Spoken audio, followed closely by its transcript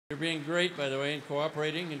You're being great, by the way, in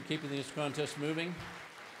cooperating and keeping this contest moving.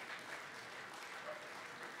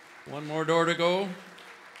 One more door to go.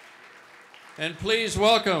 And please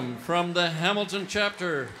welcome from the Hamilton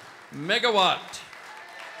chapter, Megawatt.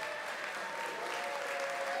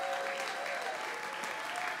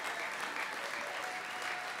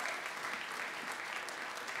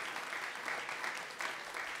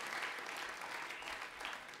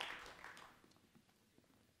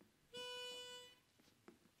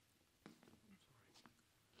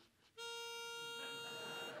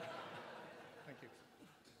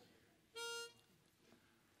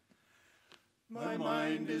 My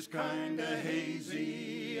mind is kinda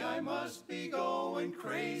hazy, I must be going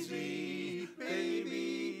crazy.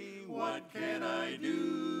 Baby, what can I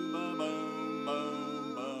do? Bum, bum,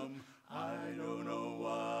 bum, bum. I don't know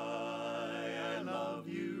why I love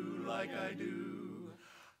you like I do.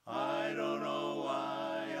 I don't know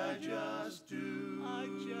why, I just do. I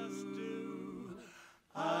just do.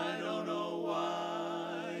 I don't know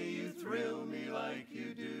why you thrill me like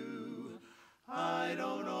you do. I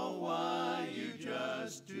don't know why you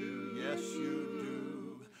just do. Yes, you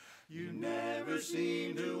do. You never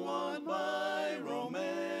seem to want my romancing.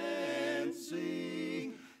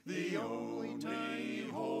 The only time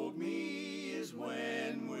you hold me is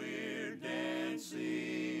when we're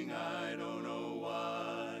dancing. I don't know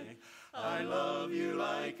why I love you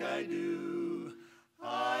like I do.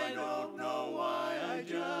 I don't know why, I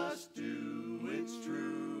just do. It's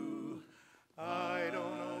true. I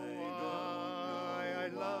don't know why I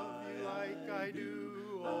love you like I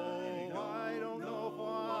do. Oh, I don't know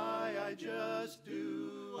why, I just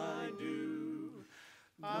do. I do.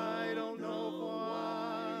 I don't know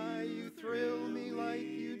why you thrill me like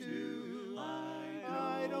you do.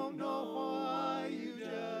 I don't know why, you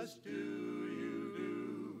just do. You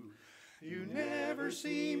do. You never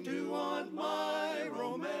seem to want my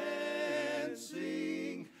romancing.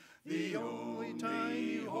 The only time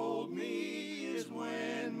you hold me is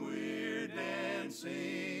when we're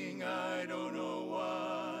dancing. I don't know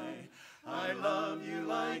why I love you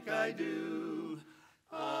like I do.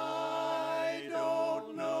 I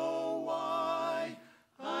don't know why,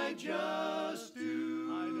 I just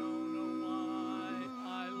do. I don't know why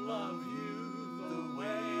I love you the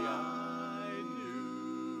way I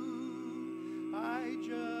do. I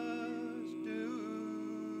just do.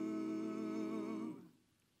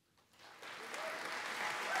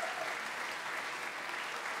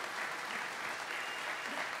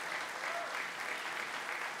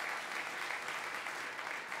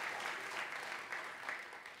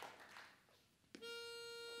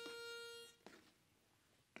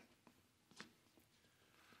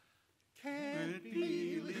 Can't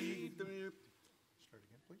believe the... Start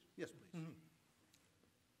again, please. Yes, please.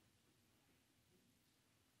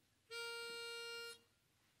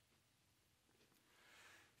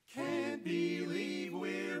 Can't believe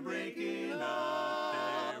we're breaking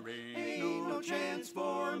up. There ain't no chance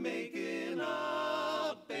for making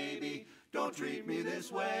up, baby. Don't treat me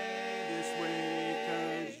this way,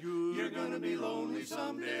 'cause you're gonna be lonely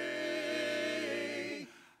someday.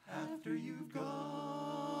 After you've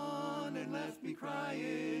gone and left me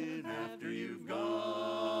crying, after you've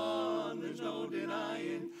gone, there's no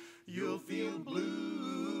denying. You'll feel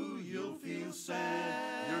blue, you'll feel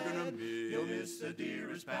sad. You'll miss the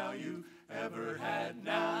dearest pal you've ever had.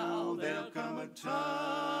 Now there'll come a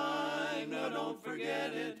time, now don't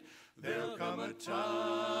forget it. There'll come a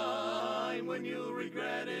time when you'll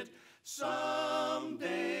regret it.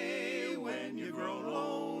 Someday when you grow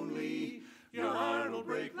lonely, your heart will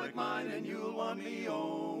break like mine and you'll want me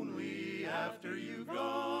only. After you've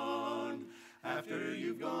gone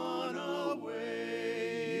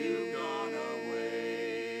away, you've gone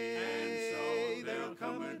away. And so there'll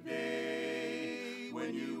come a day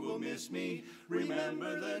when you will miss me.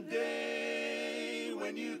 Remember the day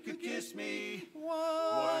when you could kiss me.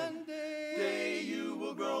 One day you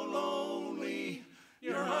will grow lonely,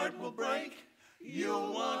 your heart will break,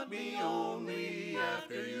 you'll want me only.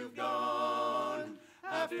 After you've gone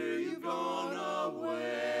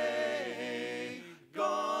away,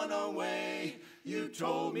 gone away. You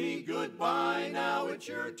told me goodbye, now it's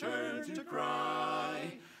your turn to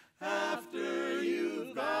cry. After